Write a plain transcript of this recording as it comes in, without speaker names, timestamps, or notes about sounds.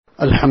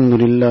الحمد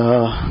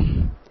لله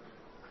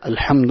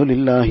الحمد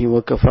لله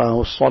وكفى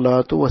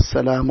والصلاة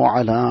والسلام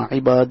على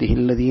عباده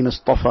الذين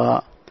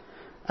اصطفى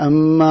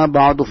أما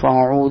بعد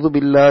فأعوذ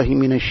بالله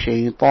من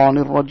الشيطان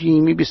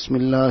الرجيم بسم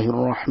الله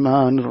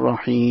الرحمن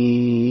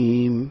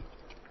الرحيم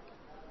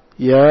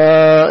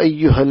يا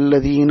أيها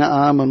الذين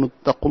آمنوا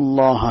اتقوا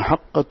الله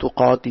حق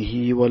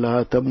تقاته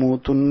ولا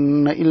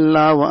تموتن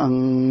إلا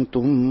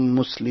وأنتم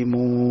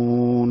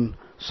مسلمون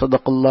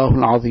صدق الله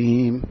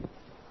العظيم.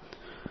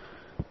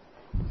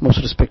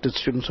 Most respected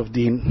students of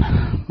Deen,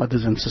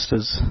 mothers and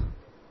sisters,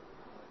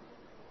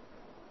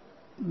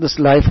 this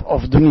life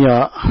of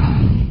dunya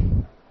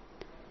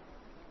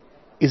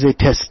is a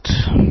test,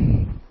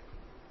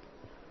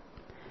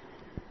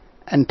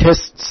 and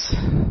tests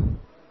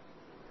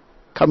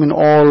come in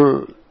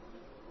all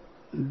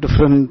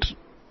different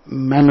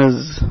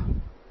manners,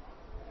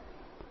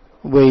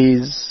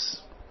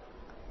 ways,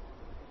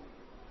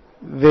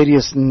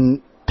 various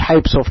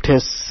types of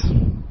tests.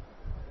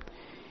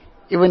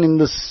 Even in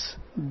this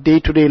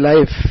day-to-day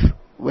life,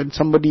 when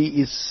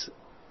somebody is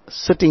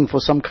sitting for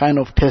some kind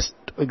of test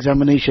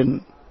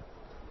examination,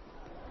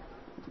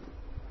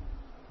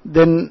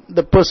 then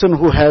the person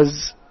who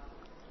has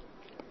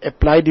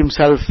applied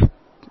himself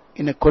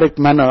in a correct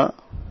manner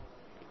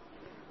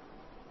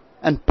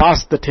and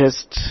passed the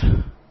test,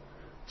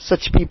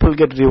 such people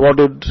get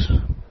rewarded,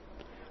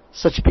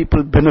 such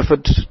people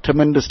benefit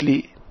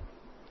tremendously,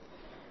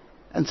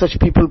 and such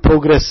people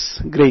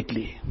progress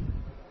greatly.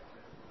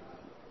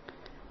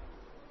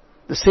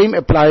 The same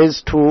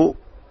applies to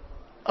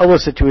our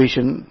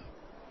situation.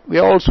 We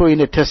are also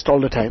in a test all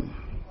the time.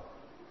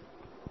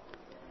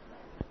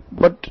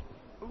 But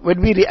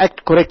when we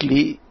react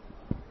correctly,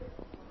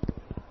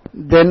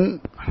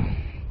 then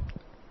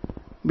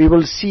we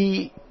will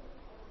see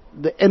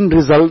the end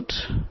result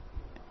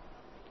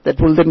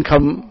that will then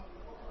come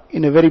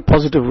in a very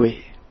positive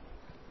way.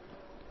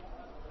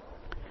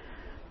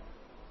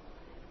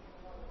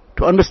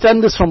 To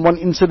understand this from one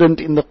incident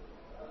in the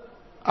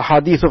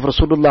hadith of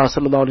Rasulullah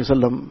sallallahu alaihi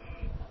wasallam,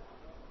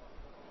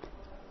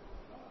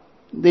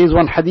 there is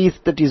one hadith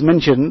that is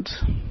mentioned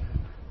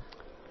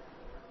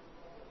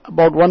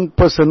about one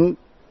person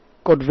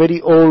got very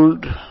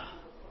old,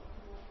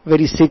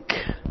 very sick.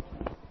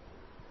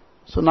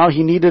 So now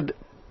he needed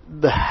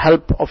the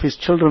help of his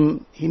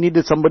children. He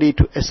needed somebody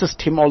to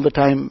assist him all the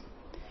time.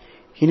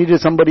 He needed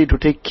somebody to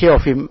take care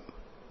of him.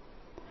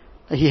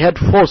 He had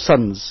 4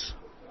 sons.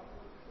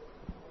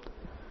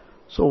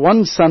 So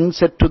one son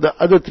said to the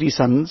other 3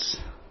 sons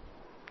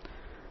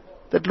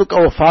that, look,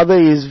 our father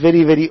is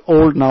very, very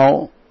old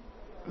now,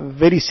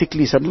 very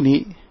sickly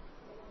suddenly,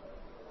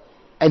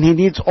 and he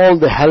needs all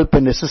the help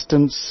and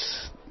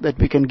assistance that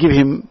we can give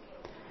him,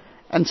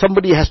 and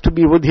somebody has to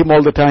be with him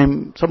all the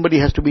time, somebody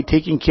has to be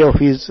taking care of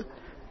his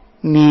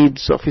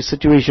needs, of his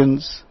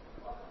situations.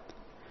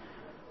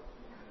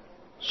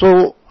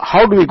 So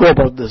how do we go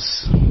about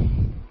this?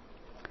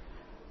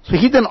 So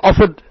he then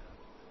offered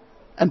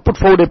and put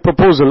forward a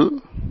proposal.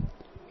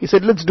 He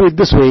said, let's do it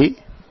this way,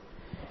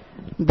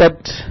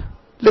 that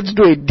let's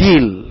do a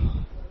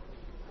deal.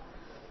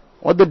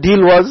 What the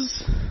deal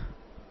was,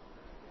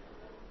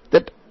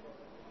 that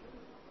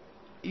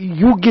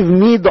you give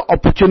me the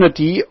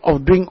opportunity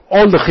of doing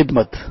all the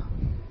khidmat.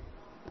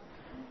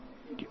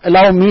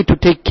 Allow me to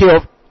take care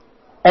of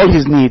all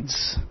his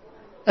needs.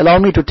 Allow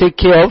me to take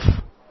care of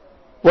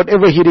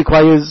whatever he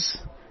requires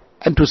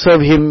and to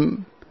serve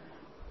him,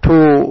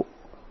 to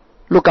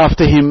look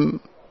after him.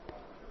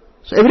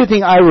 So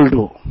everything I will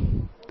do.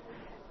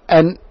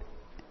 And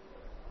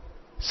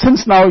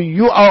since now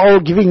you are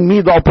all giving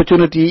me the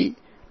opportunity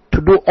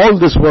to do all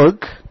this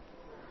work,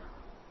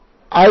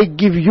 I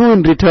give you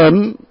in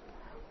return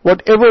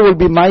whatever will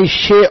be my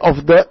share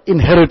of the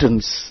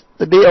inheritance.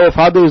 The day our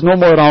father is no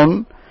more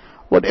around,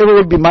 whatever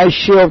will be my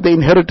share of the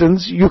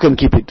inheritance, you can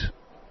keep it.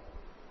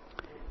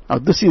 Now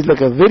this is like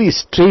a very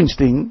strange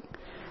thing.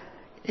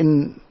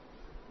 In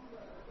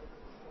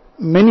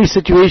many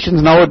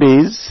situations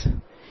nowadays,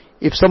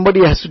 if somebody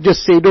has to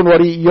just say, don't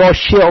worry, your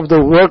share of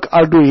the work,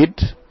 I'll do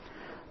it,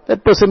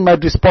 that person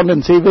might respond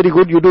and say, very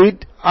good, you do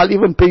it, I'll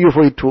even pay you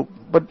for it too,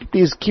 but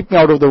please keep me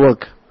out of the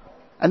work.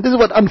 And this is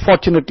what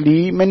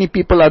unfortunately many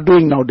people are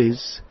doing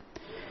nowadays.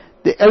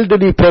 The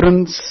elderly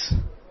parents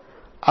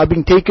are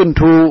being taken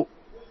to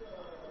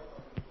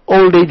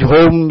old age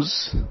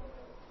homes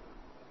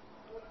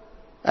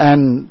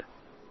and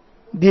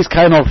these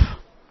kind of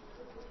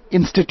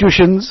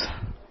institutions,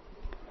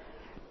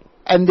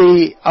 and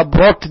they are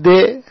brought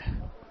there,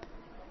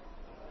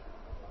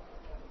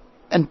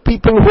 and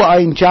people who are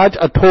in charge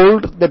are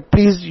told that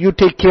please you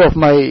take care of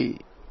my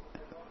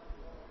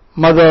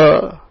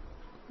mother,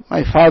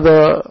 my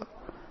father,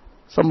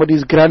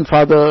 somebody's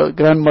grandfather,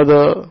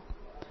 grandmother,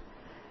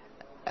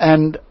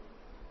 and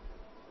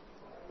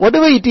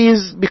whatever it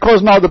is,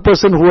 because now the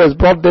person who has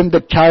brought them,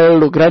 the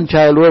child or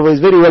grandchild, whoever is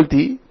very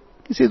wealthy,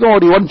 he says, don't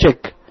worry, one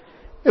check.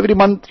 Every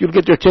month you'll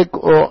get your check,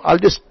 or I'll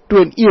just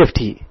do an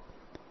EFT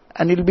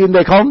and it'll be in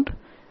the account.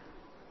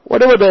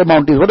 Whatever the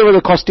amount is, whatever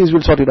the cost is,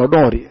 we'll sort it out,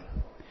 don't worry.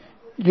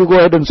 You go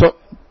ahead and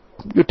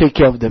you take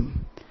care of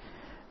them.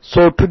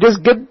 So to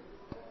just get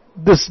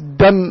this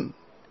done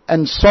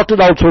and sorted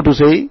out, so to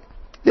say,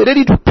 they're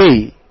ready to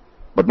pay,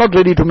 but not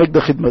ready to make the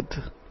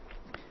khidmat.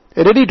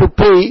 They're ready to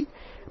pay,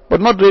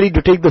 but not ready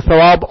to take the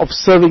thawab of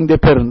serving their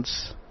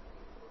parents.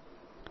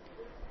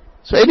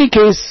 So any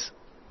case,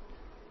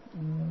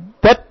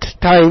 that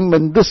time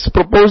when this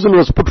proposal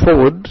was put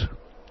forward,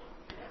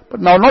 but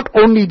now not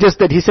only just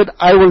that he said,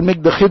 I will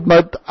make the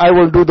khidmat, I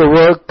will do the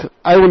work,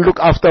 I will look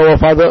after our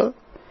father.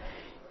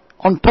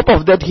 On top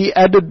of that, he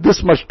added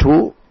this much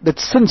too, that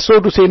since, so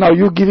to say, now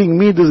you giving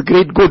me this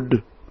great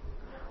good,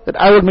 that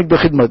I will make the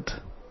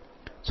khidmat.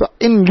 So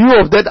in lieu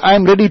of that, I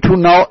am ready to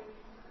now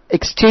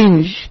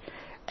exchange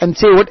and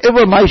say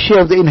whatever my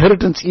share of the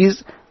inheritance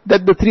is,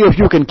 that the three of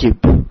you can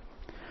keep.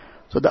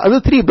 So the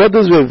other three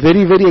brothers were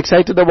very, very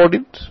excited about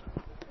it.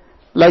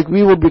 Like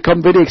we would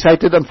become very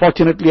excited,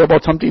 unfortunately,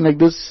 about something like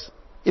this.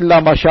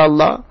 Illa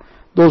mashallah,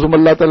 those whom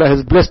Allah Ta'ala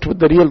has blessed with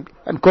the real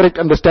and correct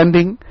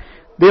understanding,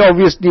 they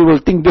obviously will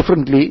think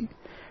differently.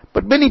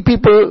 But many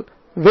people,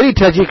 very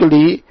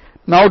tragically,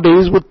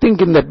 nowadays would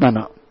think in that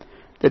manner.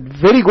 That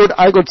very good,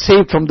 I got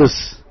saved from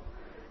this.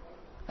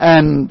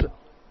 And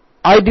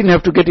I didn't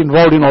have to get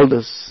involved in all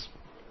this.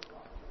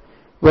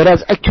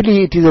 Whereas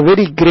actually it is a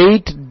very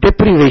great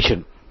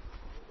deprivation.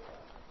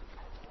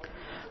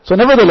 So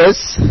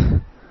nevertheless,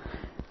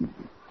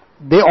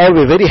 they all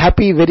were very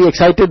happy, very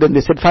excited, and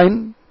they said,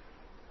 fine,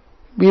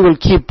 we will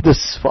keep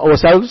this for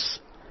ourselves,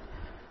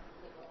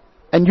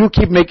 and you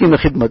keep making the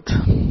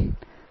khidmat.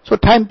 So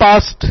time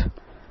passed,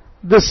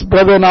 this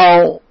brother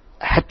now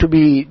had to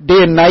be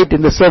day and night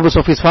in the service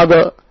of his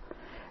father,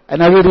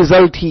 and as a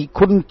result he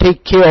couldn't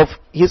take care of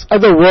his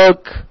other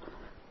work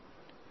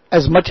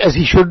as much as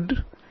he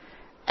should,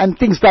 and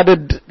things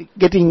started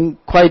getting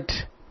quite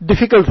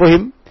difficult for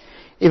him.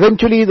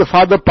 Eventually the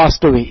father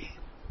passed away.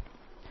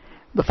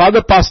 The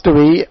father passed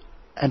away,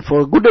 and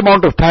for a good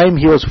amount of time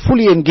he was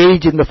fully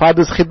engaged in the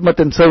father's khidmat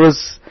and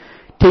service,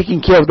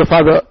 taking care of the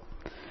father,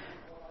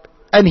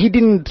 and he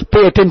didn't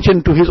pay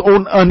attention to his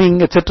own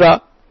earning,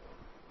 etc.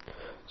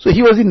 So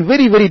he was in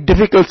very, very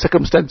difficult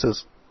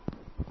circumstances.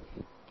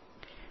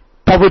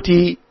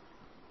 Poverty,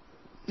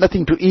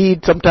 nothing to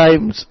eat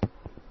sometimes,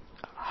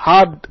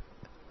 hard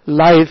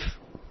life.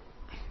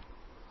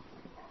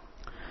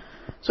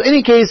 So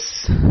any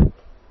case,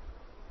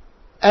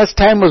 as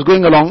time was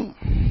going along,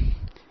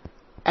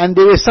 and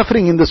they were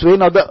suffering in this way,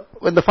 now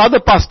when the father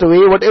passed away,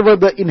 whatever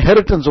the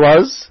inheritance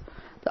was,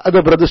 the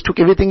other brothers took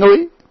everything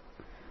away,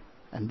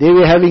 and they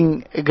were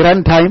having a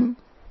grand time,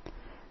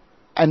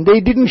 and they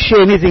didn't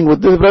share anything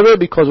with this brother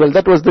because, well,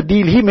 that was the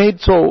deal he made,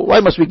 so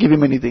why must we give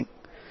him anything?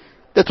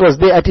 That was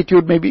their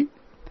attitude maybe.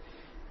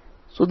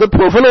 So the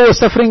poor fellow was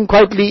suffering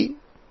quietly.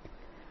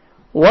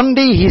 One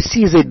day he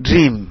sees a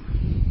dream,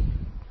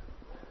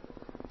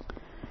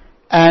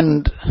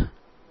 and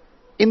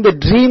in the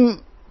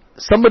dream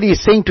somebody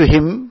is saying to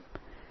him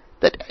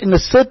that in a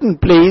certain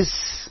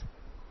place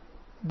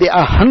there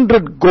are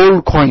 100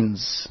 gold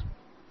coins,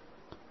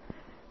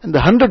 and the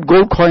 100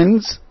 gold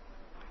coins,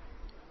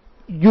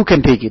 you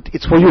can take it,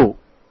 it's for you.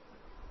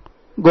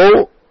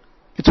 Go,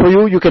 it's for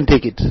you, you can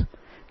take it.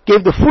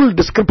 Gave the full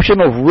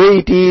description of where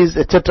it is,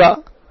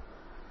 etc.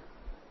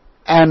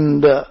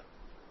 And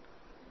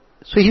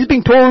so he's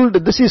being told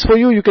that this is for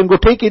you, you can go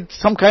take it,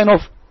 some kind of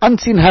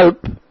unseen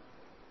help.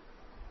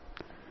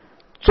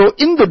 So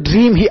in the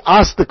dream he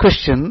asked the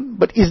question,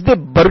 but is there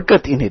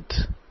barakat in it?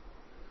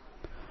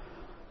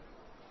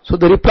 So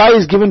the reply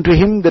is given to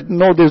him that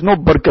no, there's no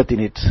barakat in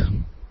it.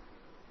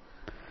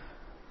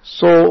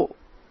 So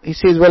he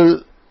says,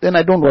 well, then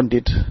I don't want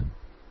it.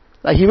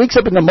 Now he wakes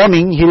up in the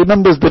morning, he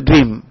remembers the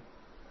dream.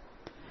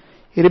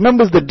 He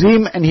remembers the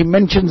dream and he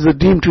mentions the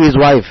dream to his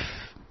wife.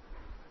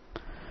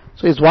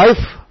 So his wife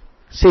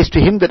says to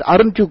him that,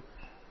 aren't you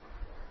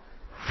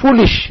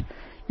foolish?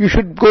 You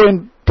should go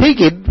and take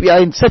it. We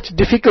are in such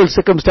difficult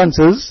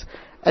circumstances,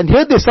 and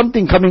here there's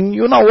something coming.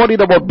 You're not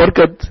worried about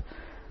barakat.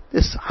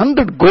 There's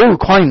 100 gold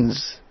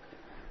coins.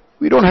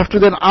 We don't have to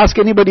then ask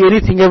anybody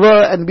anything ever,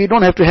 and we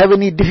don't have to have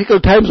any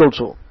difficult times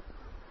also.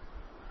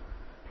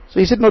 So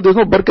he said, no, there's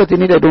no barakat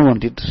in it, I don't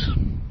want it.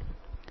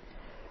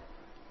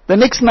 The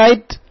next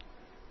night,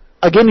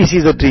 again he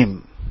sees a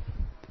dream.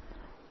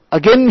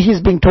 Again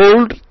he's being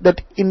told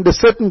that in the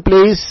certain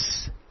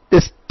place,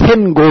 there's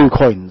 10 gold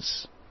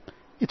coins.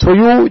 It's for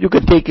you, you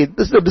can take it.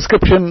 This is the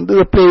description, this is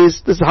the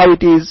place, this is how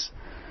it is.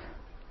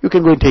 You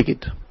can go and take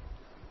it.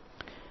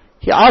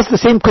 He asked the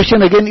same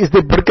question again, is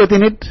there barakat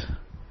in it?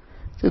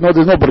 He says, no,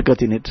 there's no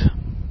barakat in it.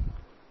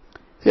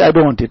 He says, I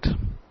don't want it.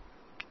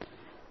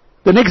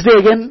 The next day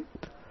again,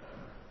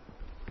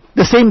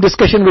 the same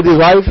discussion with his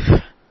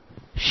wife.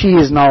 She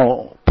is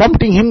now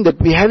prompting him that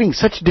we're having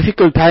such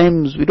difficult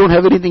times, we don't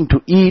have anything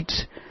to eat.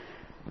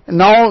 And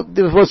now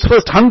there was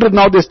first 100,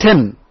 now there's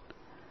 10.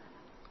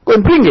 Go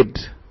and bring it.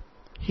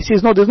 He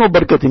says, no, there's no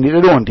barakat in it, I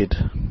don't want it.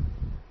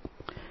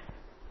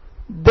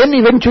 Then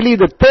eventually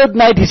the third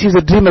night he sees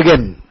a dream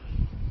again.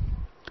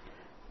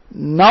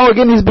 Now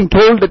again he's being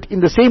told that in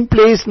the same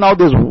place now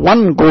there's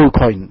 1 gold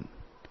coin.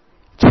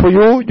 It's for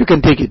you, you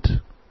can take it.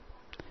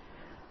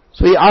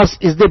 So he asks,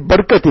 is there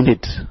barakat in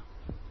it?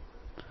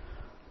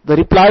 The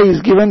reply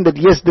is given that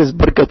yes, there's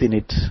barakat in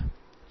it.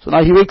 So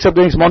now he wakes up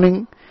the next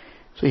morning.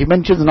 So he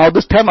mentions, now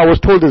this time I was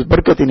told there's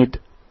barakat in it.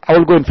 I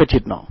will go and fetch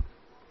it now.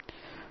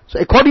 So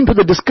according to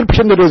the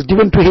description that was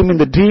given to him in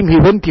the dream, he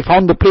went, he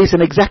found the place,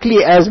 and exactly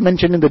as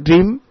mentioned in the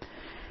dream,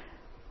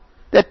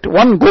 that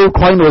one gold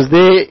coin was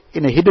there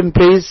in a hidden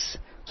place.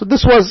 So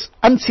this was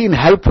unseen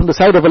help from the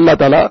side of Allah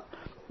Ta'ala.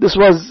 This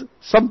was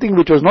something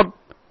which was not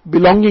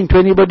belonging to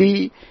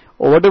anybody,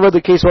 or whatever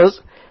the case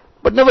was.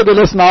 But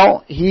nevertheless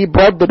now, he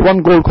brought that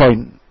one gold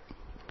coin.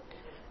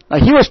 Now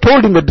he was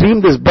told in the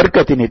dream there's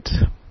barakat in it.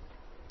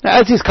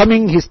 Now as he's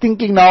coming, he's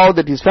thinking now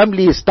that his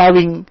family is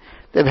starving,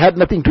 they've had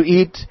nothing to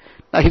eat.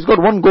 Now he's got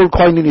one gold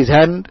coin in his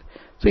hand,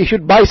 so he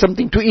should buy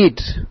something to eat.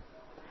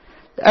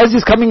 As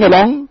he's coming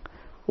along,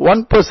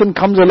 one person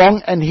comes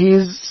along and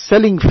he's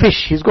selling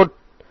fish. He's got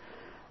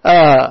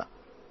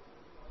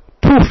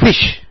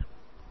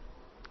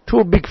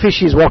two big fish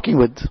he's walking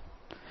with.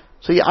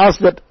 So he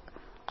asks that,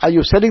 are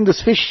you selling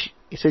this fish?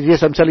 He says,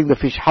 yes, I'm selling the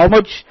fish. How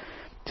much?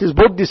 He says,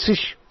 both this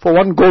fish for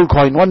one gold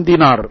coin, 1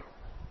 dinar.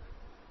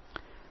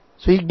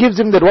 So he gives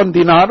him that 1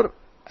 dinar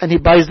and he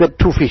buys that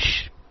 2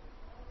 fish.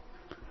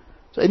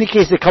 So in any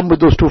case, they come with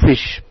those 2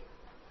 fish.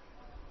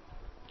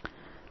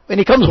 When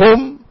he comes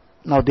home,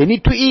 now they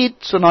need to eat,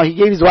 so now he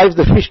gave his wife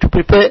the fish to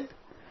prepare.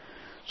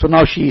 So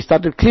now she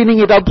started cleaning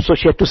it up, so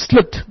she had to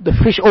slit the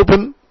fish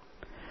open.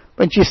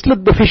 When she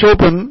slit the fish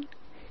open,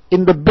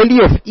 in the belly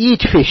of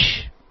each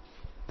fish,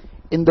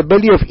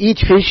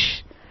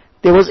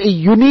 there was a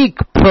unique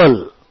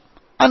pearl,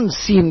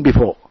 unseen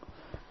before.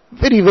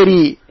 Very,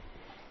 very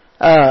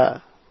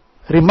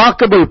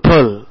remarkable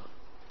pearl.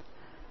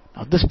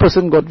 Now this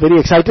person got very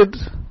excited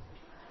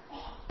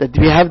that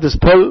we have this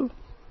pearl.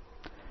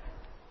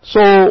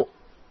 So,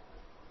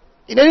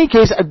 in any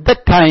case, at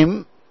that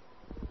time,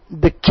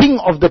 the king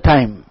of the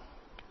time,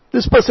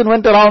 this person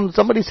went around,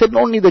 somebody said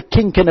only the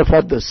king can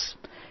afford this.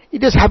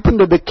 It just happened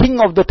that the king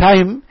of the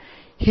time,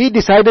 he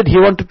decided he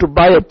wanted to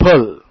buy a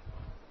pearl.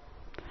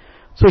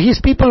 So his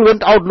people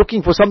went out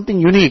looking for something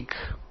unique.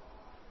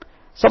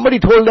 Somebody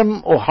told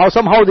them,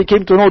 somehow they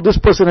came to know this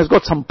person has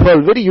got some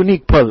pearl, very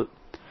unique pearl.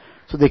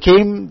 So they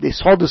came, they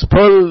saw this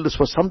pearl, this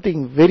was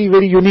something very,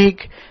 very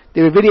unique.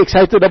 They were very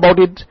excited about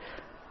it.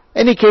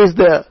 Any case,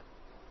 the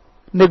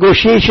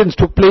negotiations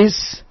took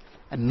place,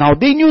 and now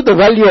they knew the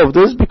value of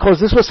this because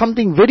this was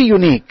something very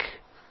unique.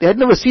 They had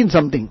never seen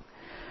something.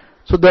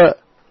 So the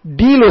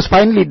deal was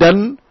finally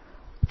done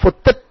for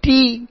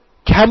 30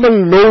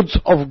 camel loads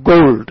of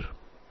gold.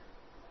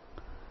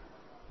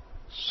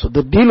 So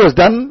the deal was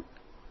done,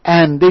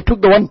 and they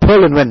took the one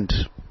pearl and went.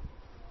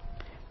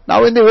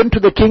 Now when they went to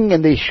the king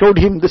and they showed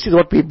him, this is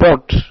what we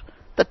bought,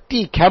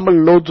 30 camel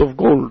loads of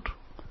gold.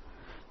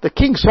 The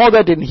king saw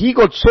that and he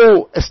got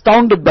so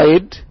astounded by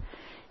it.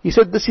 He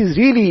said, this is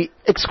really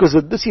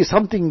exquisite, this is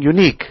something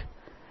unique.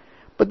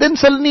 But then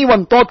suddenly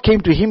one thought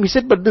came to him. He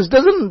said, but this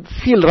doesn't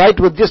feel right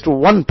with just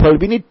one pearl,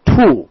 we need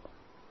 2.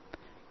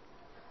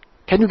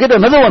 Can you get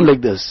another one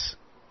like this?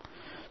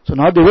 So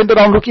now they went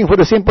around looking for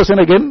the same person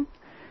again.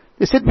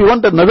 They said, we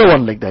want another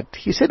one like that.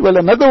 He said, well,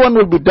 another one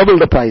will be double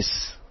the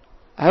price.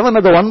 I have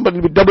another one, but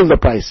it will be double the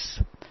price.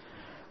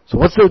 So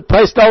what's the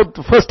price now?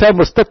 The first time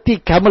was 30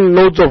 camel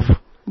loads of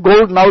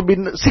gold, now it will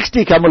be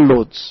 60 camel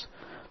loads.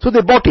 So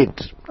they bought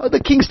it.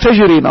 The king's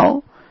treasury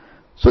now.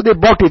 So they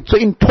bought it. So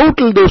in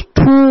total, those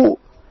two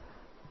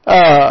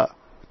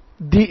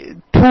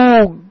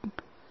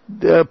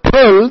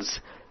pearls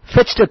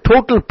fetched a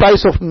total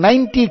price of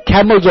 90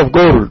 camels of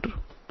gold.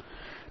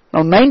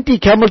 Now 90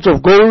 camels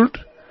of gold,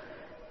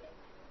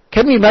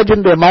 can you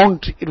imagine the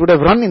amount? It would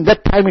have run in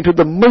that time into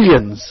the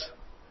millions.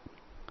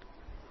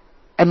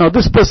 And now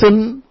this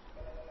person,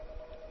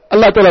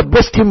 Allah Ta'ala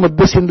blessed him with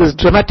this in this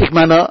dramatic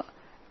manner,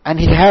 and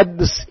he had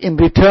this in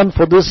return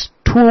for this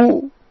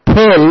 2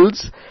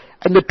 pearls,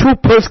 and the 2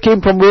 pearls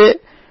came from where?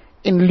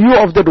 In lieu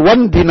of that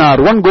 1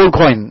 dinar, 1 gold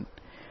coin,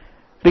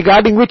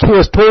 regarding which he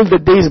was told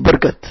that there is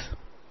barakat.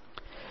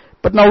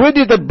 But now where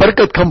did that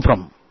barakat come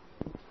from?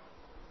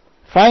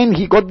 Fine,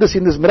 he got this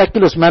in this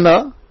miraculous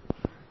manner,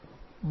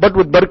 but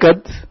with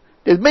barakat,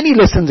 there's many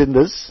lessons in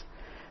this,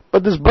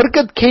 but this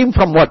barakat came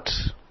from what?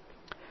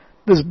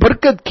 This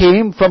barakat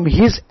came from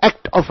his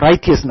act of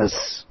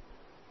righteousness.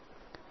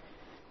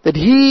 That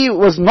he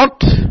was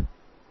not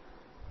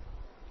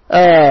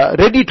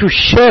ready to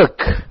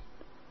shirk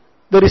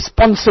the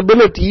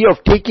responsibility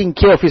of taking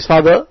care of his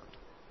father.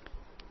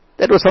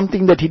 That was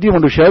something that he didn't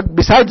want to shirk.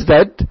 Besides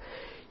that,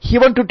 he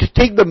wanted to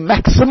take the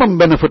maximum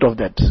benefit of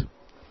that.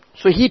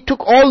 So he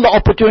took all the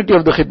opportunity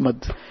of the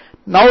khidmat.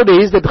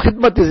 Nowadays, that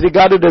khidmat is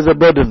regarded as a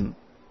burden.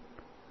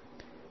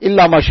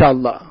 Illa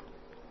mashallah.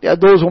 There are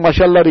those who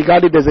mashallah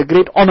regard it as a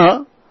great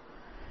honor,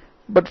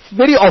 but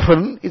very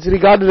often it's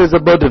regarded as a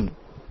burden.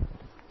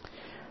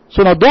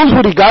 So now those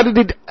who regarded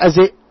it as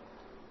a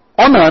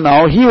honor,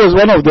 now he was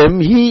one of them.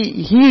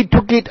 He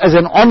took it as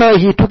an honor,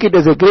 he took it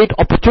as a great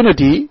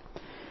opportunity,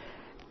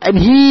 and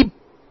he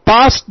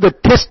passed the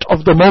test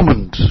of the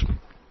moment.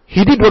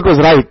 He did what was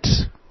right.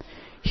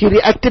 He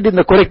reacted in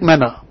the correct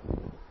manner.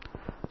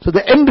 So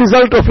the end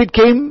result of it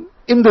came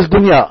in this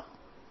dunya.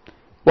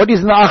 What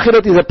is in the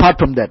akhirat is apart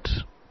from that.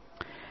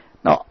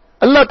 Now,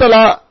 Allah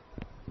Ta'ala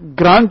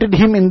granted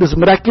him in this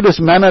miraculous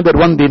manner that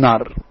 1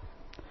 dinar.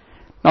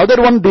 Now that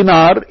 1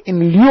 dinar, in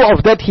lieu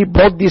of that he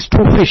bought these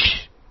 2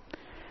 fish.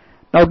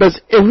 Now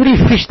does every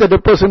fish that a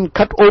person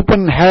cut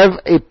open have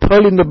a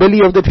pearl in the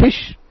belly of that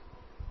fish?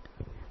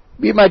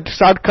 We might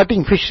start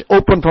cutting fish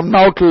open from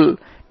now till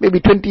maybe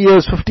 20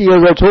 years, 50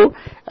 years or so,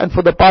 and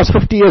for the past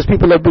 50 years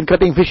people have been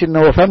cutting fish in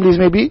our families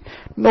maybe.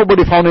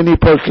 Nobody found any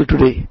pearl till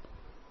today.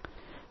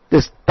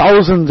 There's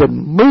thousands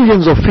and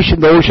millions of fish in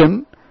the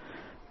ocean,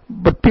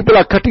 but people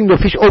are cutting the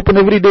fish open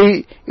every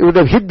day. It would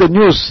have hit the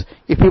news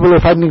if people were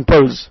finding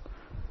pearls.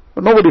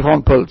 But nobody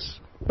found pearls,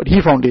 but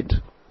he found it.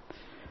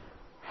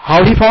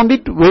 How he found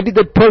it? Where did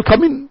that pearl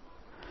come in?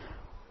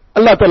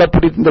 Allah Ta'ala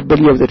put it in the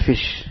belly of that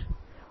fish.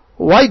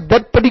 Why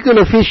that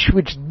particular fish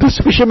which this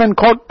fisherman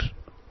caught?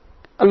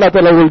 Allah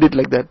Ta'ala willed it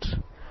like that.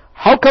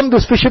 How come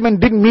this fisherman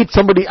didn't meet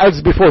somebody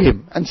else before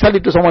him and sell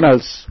it to someone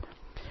else?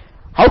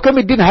 How come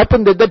it didn't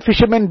happen that that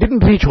fisherman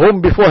didn't reach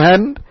home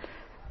beforehand?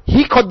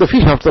 He caught the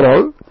fish after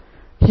all.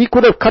 He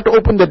could have cut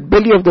open that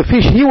belly of the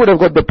fish, he would have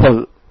got the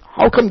pearl.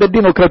 How come that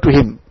didn't occur to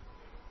him?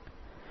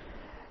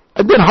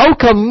 And then how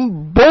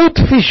come both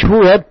fish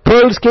who had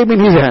pearls came in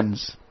his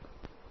hands?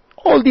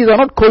 All these are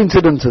not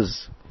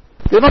coincidences.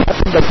 They're not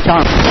happened by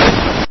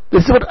chance.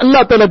 This is what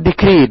Allah Ta'ala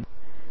decreed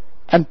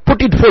and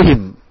put it for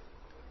him.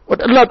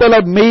 What Allah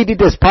Ta'ala made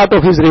it as part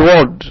of his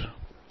reward.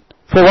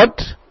 For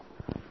what?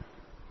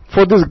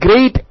 For this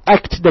great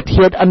act that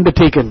he had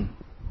undertaken.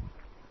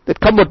 That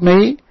come what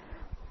may,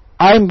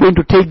 I'm going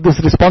to take this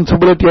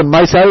responsibility on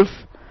myself.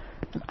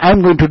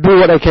 I'm going to do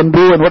what I can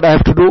do and what I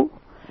have to do.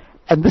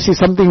 And this is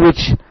something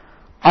which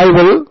I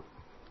will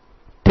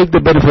take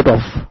the benefit of.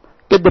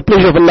 Get the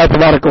pleasure of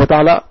Allah wa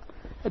ta'ala.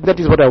 And that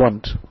is what I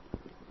want.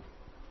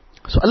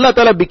 So Allah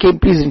Ta'ala became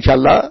pleased,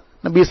 inshallah.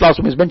 Nabi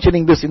Sallallahu is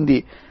mentioning this in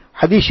the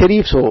Hadith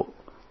Sharif, so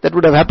that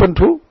would have happened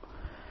too.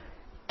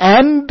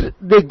 And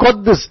they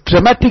got this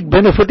dramatic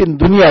benefit in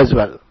dunya as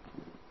well.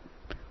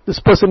 This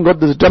person got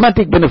this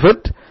dramatic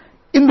benefit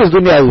in this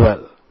dunya as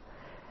well.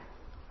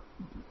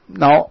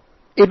 Now,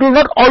 it will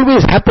not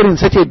always happen in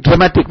such a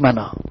dramatic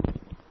manner.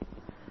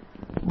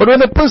 But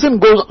when a person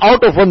goes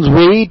out of one's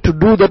way to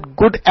do that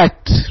good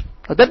act,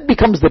 that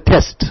becomes the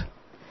test.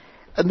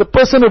 And the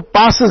person who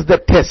passes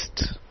that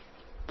test,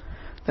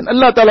 then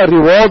Allah Ta'ala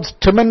rewards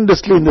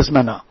tremendously in this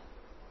manner.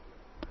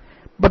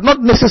 But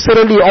not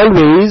necessarily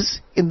always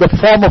in the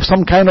form of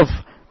some kind of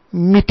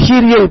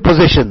material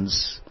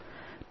possessions.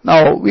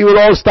 Now, we will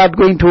all start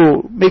going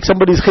to make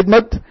somebody's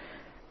khidmat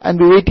and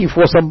be waiting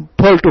for some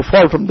pearl to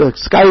fall from the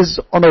skies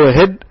on our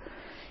head.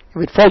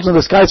 If it falls on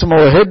the skies from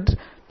our head,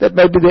 that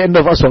might be the end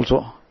of us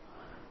also.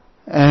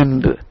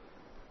 And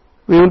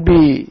we will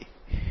be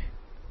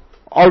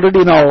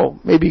already now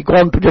maybe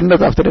gone to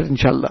Jannat after that,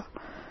 inshallah.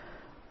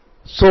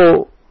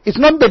 So, it's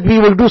not that we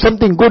will do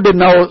something good and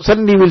now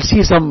suddenly we'll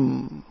see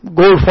some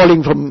gold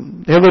falling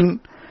from heaven.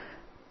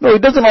 No,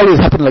 it doesn't always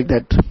happen like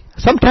that.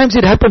 Sometimes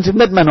it happens in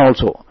that manner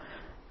also.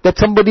 That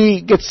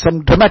somebody gets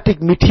some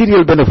dramatic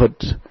material benefit,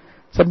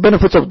 some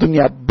benefits of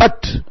dunya.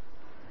 But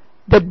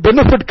that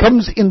benefit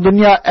comes in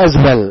dunya as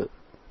well.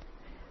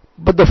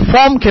 But the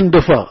form can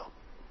differ.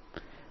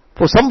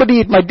 For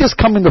somebody it might just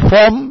come in the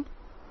form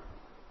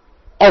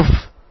of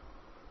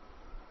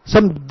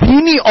some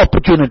deeni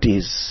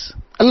opportunities.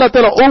 Allah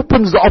Ta'ala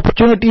opens the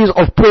opportunities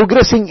of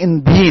progressing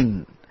in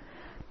deen.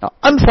 Now,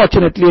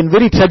 unfortunately and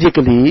very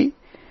tragically,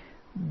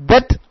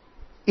 that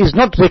is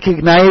not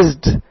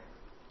recognized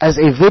as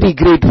a very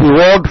great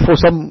reward for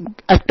some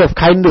act of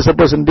kindness a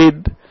person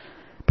did.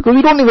 Because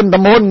we don't even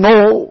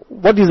know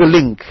what is the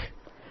link.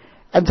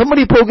 And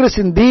somebody progress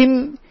in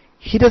deen,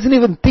 he doesn't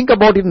even think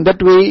about it in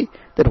that way,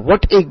 that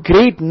what a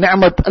great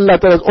ni'mat Allah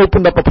Ta'ala has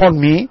opened up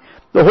upon me.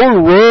 The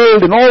whole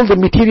world and all the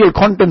material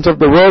contents of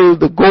the world,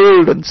 the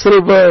gold and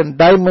silver and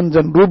diamonds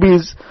and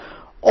rubies,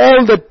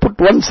 all that put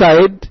one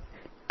side,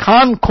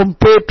 can't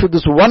compare to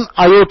this one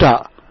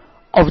iota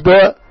of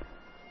the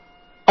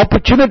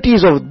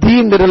opportunities of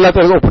deen that Allah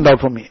has opened out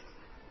for me.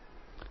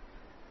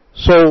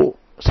 So,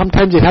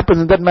 sometimes it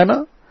happens in that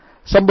manner.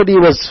 Somebody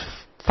was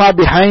far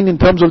behind in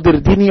terms of their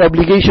deeni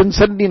obligations.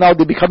 Suddenly now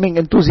they're becoming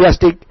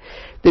enthusiastic,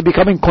 they're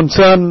becoming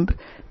concerned,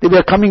 they're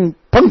becoming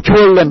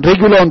punctual and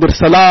regular on their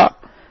salah,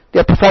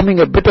 they're performing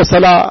a better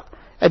salah,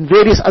 and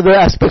various other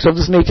aspects of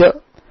this nature.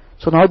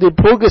 So now they're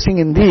progressing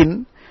in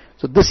deen.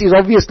 So this is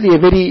obviously a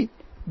very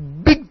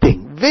big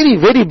thing, very,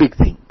 very big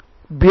thing,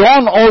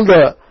 beyond all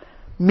the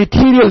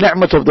material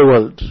ni'mats of the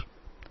world.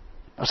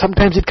 Now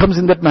sometimes it comes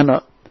in that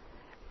manner.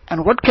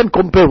 And what can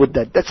compare with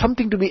that? That's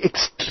something to be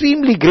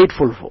extremely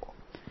grateful for.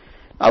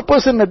 Now a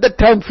person at that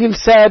time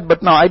feels sad,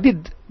 but now I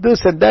did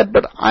this and that,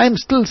 but I am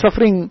still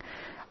suffering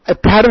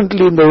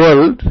apparently in the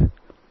world.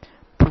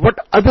 But what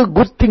other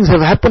good things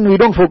have happened, we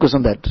don't focus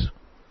on that.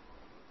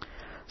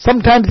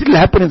 Sometimes it will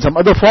happen in some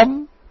other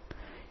form.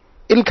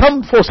 It will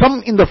come for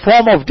some in the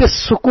form of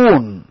just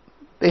sukoon.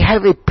 They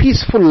have a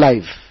peaceful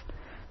life.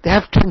 They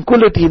have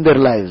tranquility in their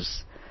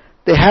lives.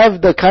 They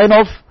have the kind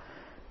of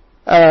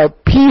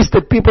peace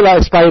that people are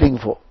aspiring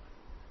for.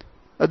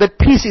 That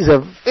peace is a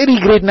very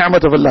great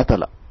ni'mat of Allah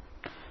Ta'ala.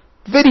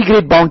 Very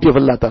great bounty of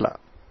Allah Ta'ala.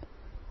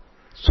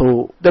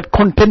 So that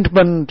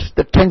contentment,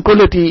 that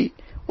tranquility,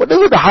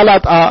 whatever the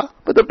halat are,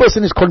 but the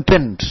person is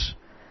content.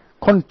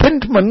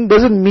 Contentment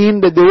doesn't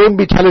mean that there won't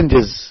be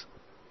challenges,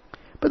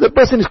 but the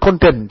person is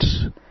content.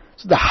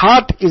 So the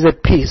heart is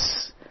at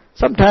peace.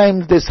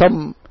 Sometimes there's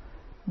some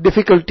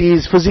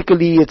difficulties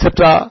physically,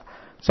 etc.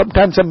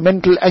 Sometimes some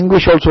mental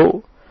anguish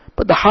also,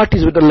 but the heart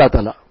is with Allah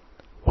Ta'ala.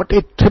 What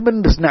a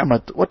tremendous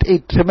ni'mat, what a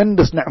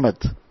tremendous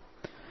ni'mat.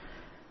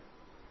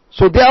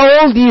 So there are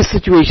all these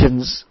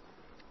situations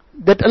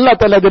that Allah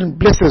Ta'ala then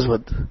blesses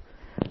with.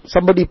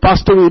 Somebody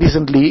passed away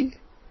recently,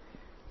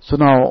 so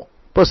now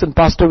person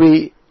passed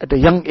away at a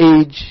young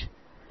age,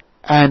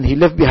 and he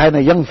left behind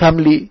a young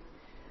family.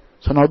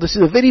 So now this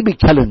is a very big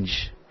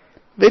challenge,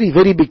 very,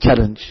 very big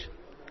challenge.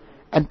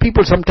 And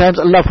people sometimes,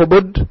 Allah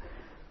forbid,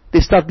 they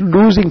start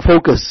losing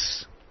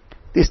focus,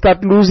 they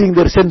start losing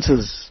their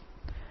senses,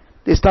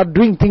 they start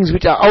doing things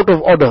which are out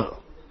of order,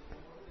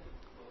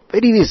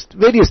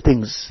 various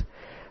things.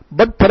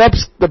 But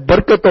perhaps the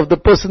barakat of the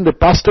person that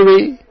passed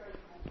away,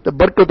 the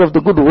barakat of the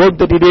good work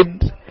that he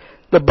did,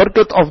 the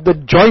barakat of the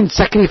joint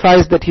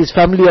sacrifice that his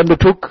family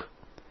undertook.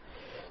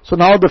 So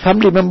now the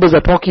family members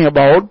are talking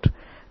about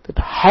that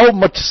how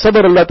much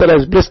sabr Allah Ta'ala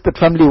has blessed that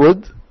family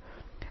with,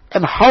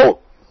 and how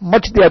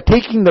much they are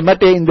taking the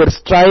matter in their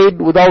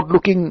stride without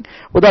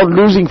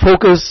losing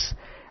focus,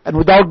 and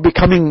without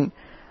becoming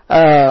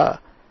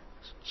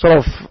sort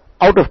of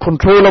out of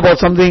control about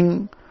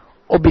something,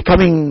 or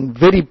becoming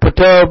very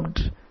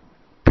perturbed.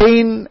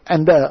 Pain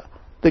and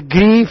the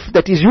grief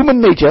that is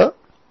human nature.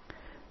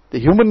 The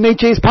human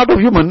nature is part of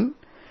human,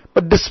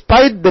 but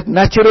despite that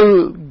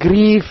natural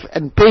grief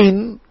and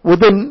pain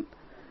within,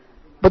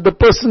 but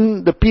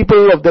the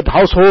people of that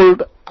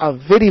household are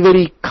very,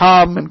 very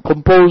calm and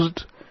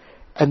composed,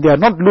 and they are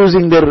not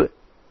losing their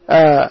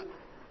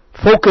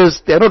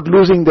focus, they are not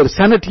losing their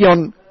sanity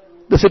on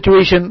the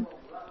situation.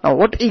 Now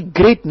what a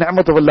great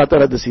ni'mat of Allah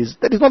Ta'ala this is.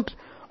 That is not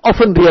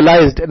often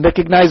realized and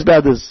recognized by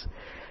others.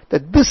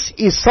 That this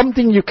is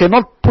something you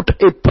cannot put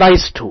a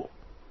price to.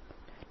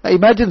 Now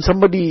imagine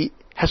somebody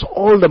has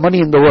all the money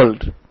in the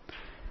world,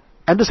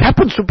 and this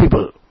happens to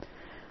people.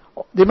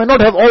 They may not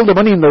have all the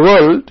money in the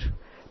world,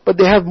 but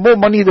they have more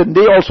money than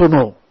they also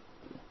know.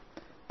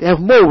 They have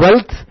more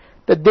wealth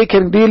that they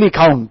can really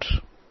count.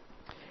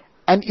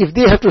 And if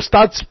they have to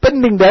start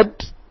spending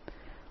that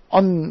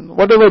on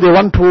whatever they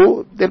want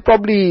to, they'll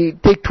probably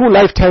take 2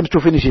 lifetimes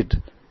to finish it,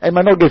 and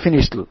might not get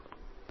finished till.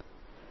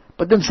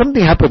 But then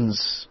something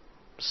happens.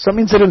 Some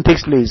incident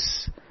takes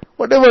place,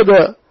 whatever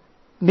the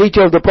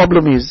nature of the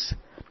problem is,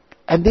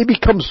 and they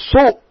become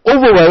so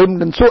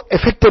overwhelmed and so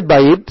affected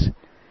by it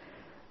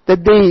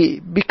that they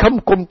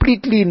become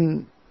completely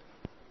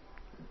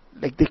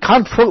like they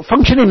can't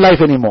function in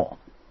life anymore.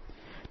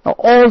 Now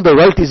all the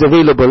wealth is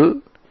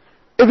available,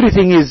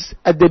 everything is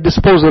at their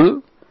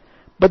disposal,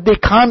 but they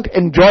can't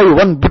enjoy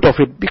one bit of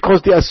it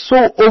because they are so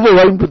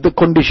overwhelmed with the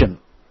condition.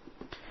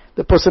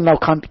 The person now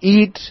can't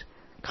eat,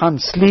 can't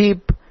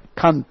sleep,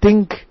 can't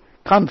think,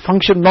 can't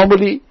function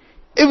normally.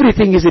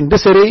 Everything is in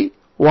disarray.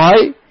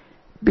 Why?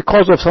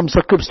 Because of some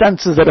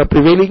circumstances that are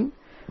prevailing.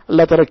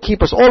 Allah Ta'ala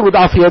keep us all with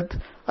afiyat.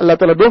 Allah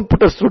Ta'ala don't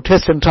put us through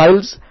tests and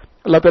trials.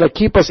 Allah Ta'ala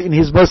keep us in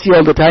His mercy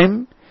all the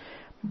time.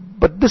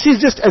 But this is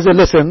just as a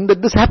lesson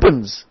that this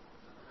happens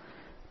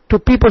to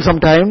people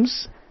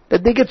sometimes,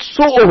 that they get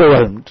so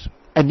overwhelmed.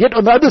 And yet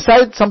on the other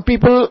side, some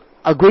people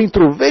are going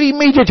through very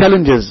major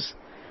challenges,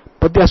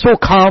 but they are so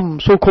calm,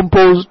 so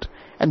composed,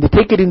 and they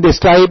take it in their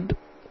stride.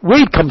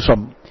 Where it comes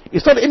from?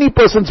 It's not any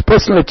person's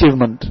personal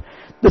achievement.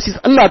 This is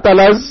Allah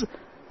Ta'ala's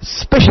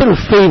special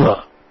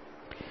favor.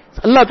 It's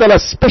Allah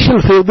Ta'ala's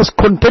special favor, this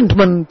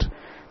contentment,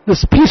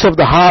 this peace of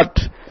the heart,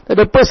 that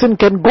a person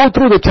can go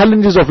through the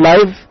challenges of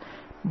life,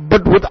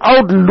 but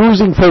without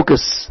losing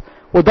focus,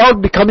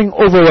 without becoming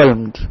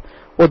overwhelmed,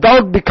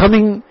 without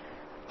becoming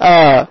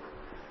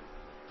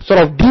sort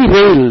of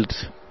derailed.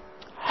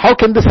 How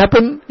can this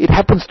happen? It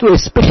happens through a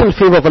special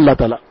favor of Allah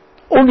Ta'ala.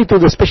 Only through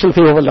the special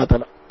favor of Allah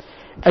Ta'ala.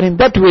 And in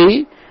that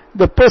way,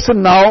 the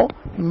person now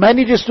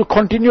manages to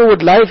continue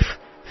with life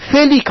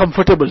fairly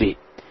comfortably.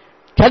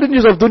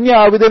 Challenges of dunya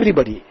are with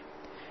everybody,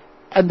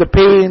 and the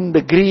pain,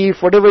 the grief,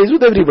 whatever is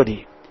with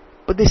everybody,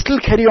 but they still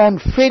carry on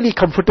fairly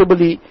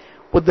comfortably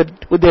with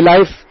their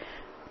life.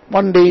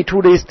 1 day,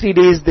 2 days, 3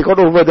 days, they got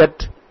over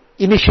that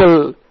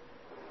initial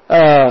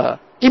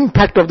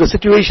impact of the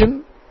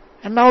situation,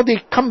 and now they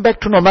come back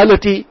to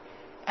normality,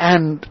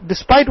 and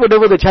despite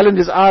whatever the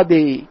challenges are,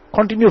 they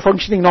continue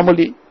functioning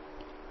normally.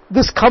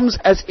 This comes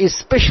as a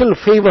special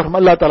favor from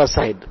Allah Ta'ala's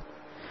side.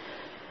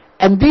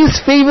 And these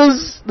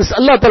favors, this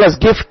Allah Ta'ala's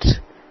gift,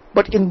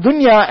 but in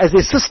dunya as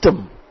a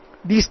system,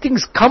 these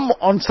things come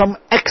on some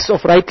acts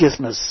of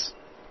righteousness.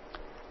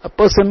 A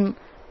person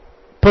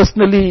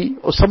personally,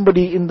 or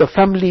somebody in the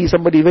family,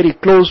 somebody very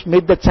close,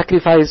 made that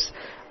sacrifice.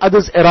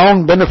 Others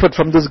around benefit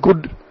from this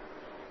good.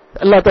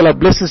 Allah Ta'ala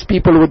blesses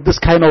people with this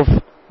kind of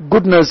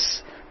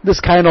goodness, this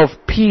kind of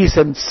peace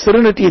and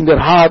serenity in their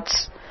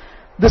hearts,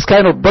 this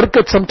kind of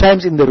barakat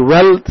sometimes in their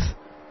wealth,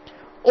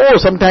 or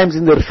sometimes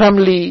in their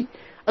family.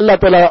 Allah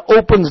Ta'ala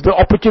opens the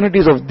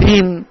opportunities of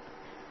deen,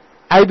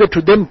 either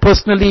to them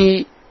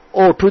personally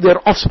or to their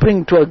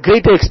offspring to a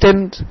greater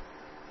extent,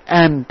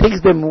 and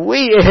takes them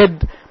way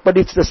ahead. But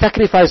it's the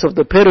sacrifice of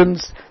the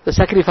parents, the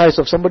sacrifice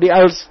of somebody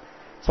else.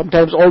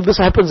 Sometimes all this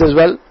happens as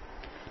well.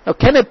 Now,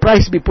 can a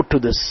price be put to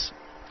this?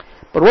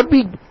 But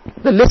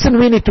the lesson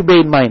we need to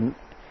bear in mind,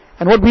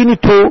 and what we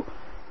need to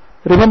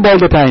remember all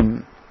the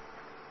time,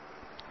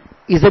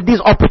 is that these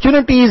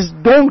opportunities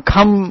don't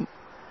come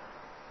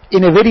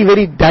in a very,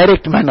 very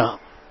direct manner.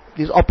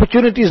 These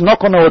opportunities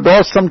knock on our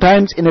doors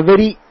sometimes in a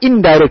very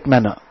indirect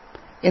manner,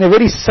 in a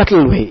very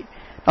subtle way.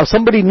 Now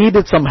somebody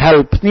needed some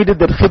help, needed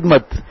that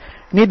khidmat,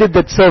 needed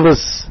that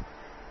service.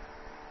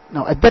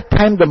 Now at that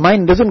time the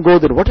mind doesn't go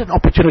there, what an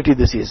opportunity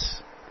this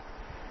is.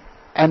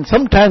 And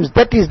sometimes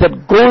that is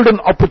that golden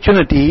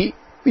opportunity,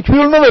 which we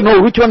will never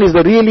know which one is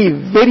the really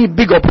very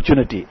big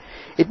opportunity.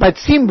 It might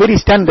seem very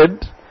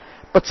standard,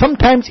 but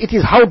sometimes it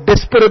is how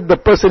desperate the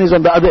person is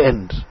on the other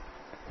end.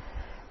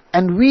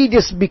 And we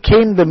just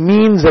became the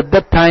means at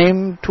that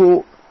time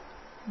to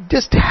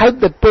just help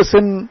that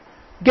person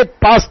get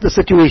past the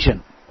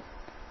situation.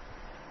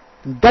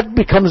 That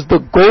becomes the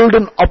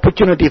golden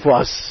opportunity for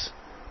us.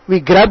 We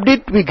grabbed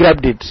it, and we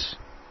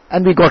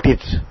got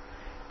it.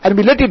 And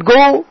we let it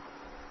go.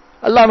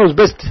 Allah knows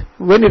best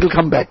when it will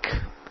come back.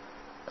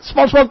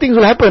 Small things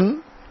will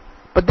happen,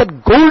 but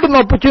that golden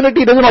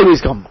opportunity doesn't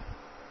always come.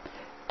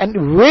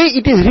 And where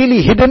it is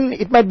really hidden,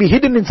 it might be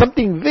hidden in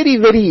something very,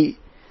 very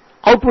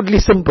outwardly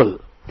simple.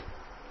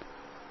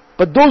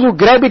 But those who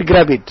grab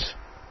it.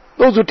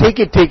 Those who take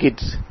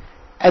it.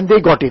 And they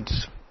got it.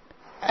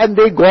 And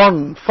they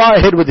gone far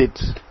ahead with it.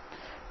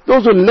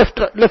 Those who left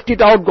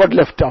it out, got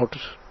left out.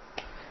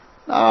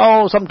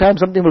 Now, sometimes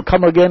something will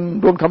come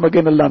again, don't come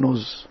again, Allah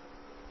knows.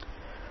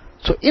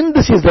 So in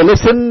this is the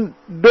lesson,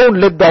 don't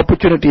let the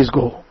opportunities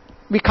go.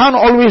 We can't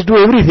always do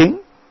everything,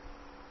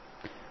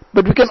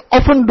 but we can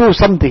often do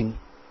something.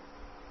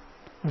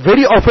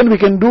 Very often we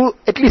can do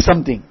at least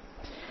something.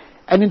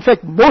 And in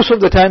fact, most of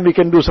the time we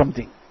can do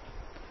something.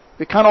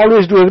 We can't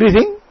always do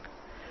everything,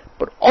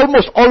 but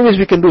almost always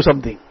we can do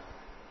something.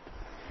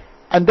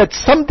 And that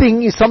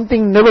something is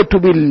something never to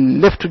be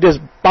left to just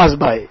pass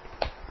by.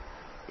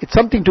 It's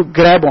something to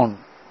grab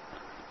on,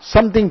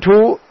 something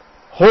to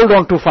hold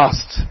on to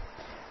fast.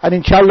 And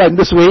inshallah, in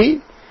this way,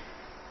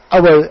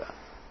 our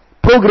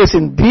progress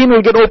in deen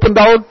will get opened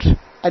out,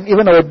 and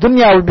even our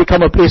dunya will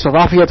become a place of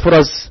afiyat for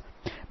us.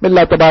 May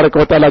Allah Tabarak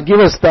wa Ta'ala give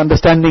us the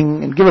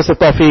understanding and give us the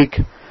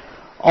tawfiq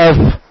of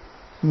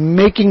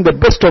making the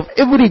best of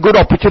every good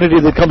opportunity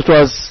that comes to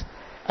us,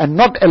 and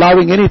not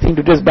allowing anything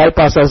to just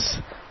bypass us.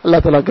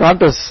 Allah Ta'ala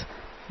grant us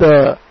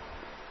the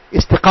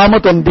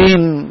istiqamat on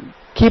deen,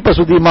 keep us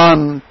with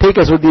iman, take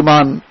us with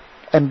iman,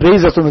 and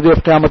raise us on the day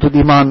of Qiyamah with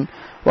iman.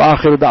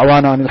 وآخر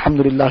دعوانا أن الحمد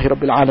لله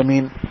رب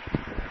العالمين.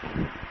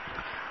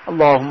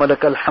 اللهم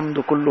لك الحمد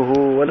كله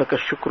ولك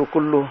الشكر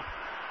كله.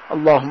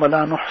 اللهم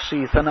لا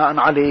نحصي ثناء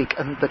عليك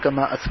أنت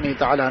كما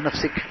أثنيت على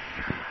نفسك.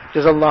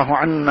 جزا الله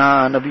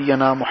عنا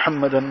نبينا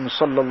محمدا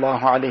صلى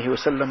الله عليه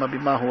وسلم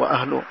بما هو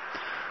أهله.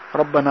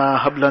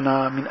 ربنا هب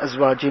لنا من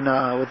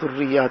أزواجنا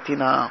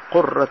وذرياتنا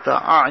قرة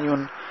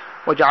أعين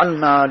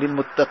واجعلنا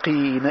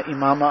للمتقين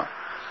إماما.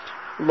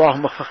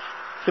 اللهم اغفر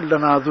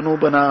لنا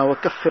ذنوبنا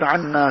وكفر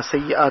عنا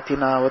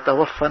سيئاتنا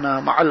وتوفنا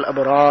مع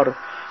الأبرار.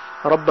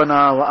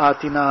 ربنا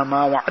وآتنا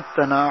ما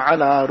وعدتنا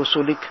على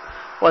رسلك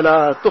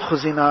ولا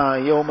تخزنا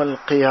يوم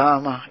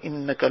القيامة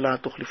إنك لا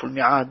تخلف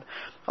الميعاد.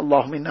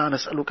 اللهم إنا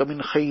نسألك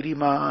من خير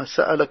ما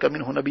سألك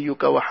منه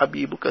نبيك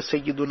وحبيبك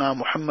سيدنا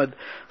محمد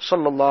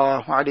صلى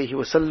الله عليه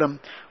وسلم،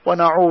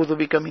 ونعوذ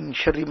بك من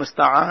شر ما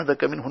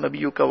استعاذك منه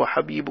نبيك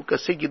وحبيبك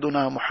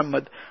سيدنا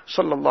محمد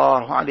صلى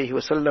الله عليه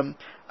وسلم.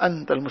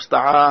 أنت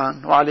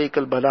المستعان وعليك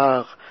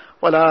البلاغ،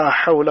 ولا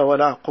حول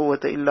ولا قوة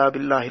إلا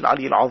بالله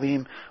العلي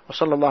العظيم.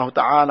 وصلى الله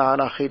تعالى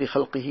على خير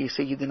خلقه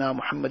سيدنا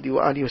محمد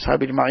وآله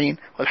وصحبه أجمعين،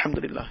 والحمد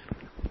لله.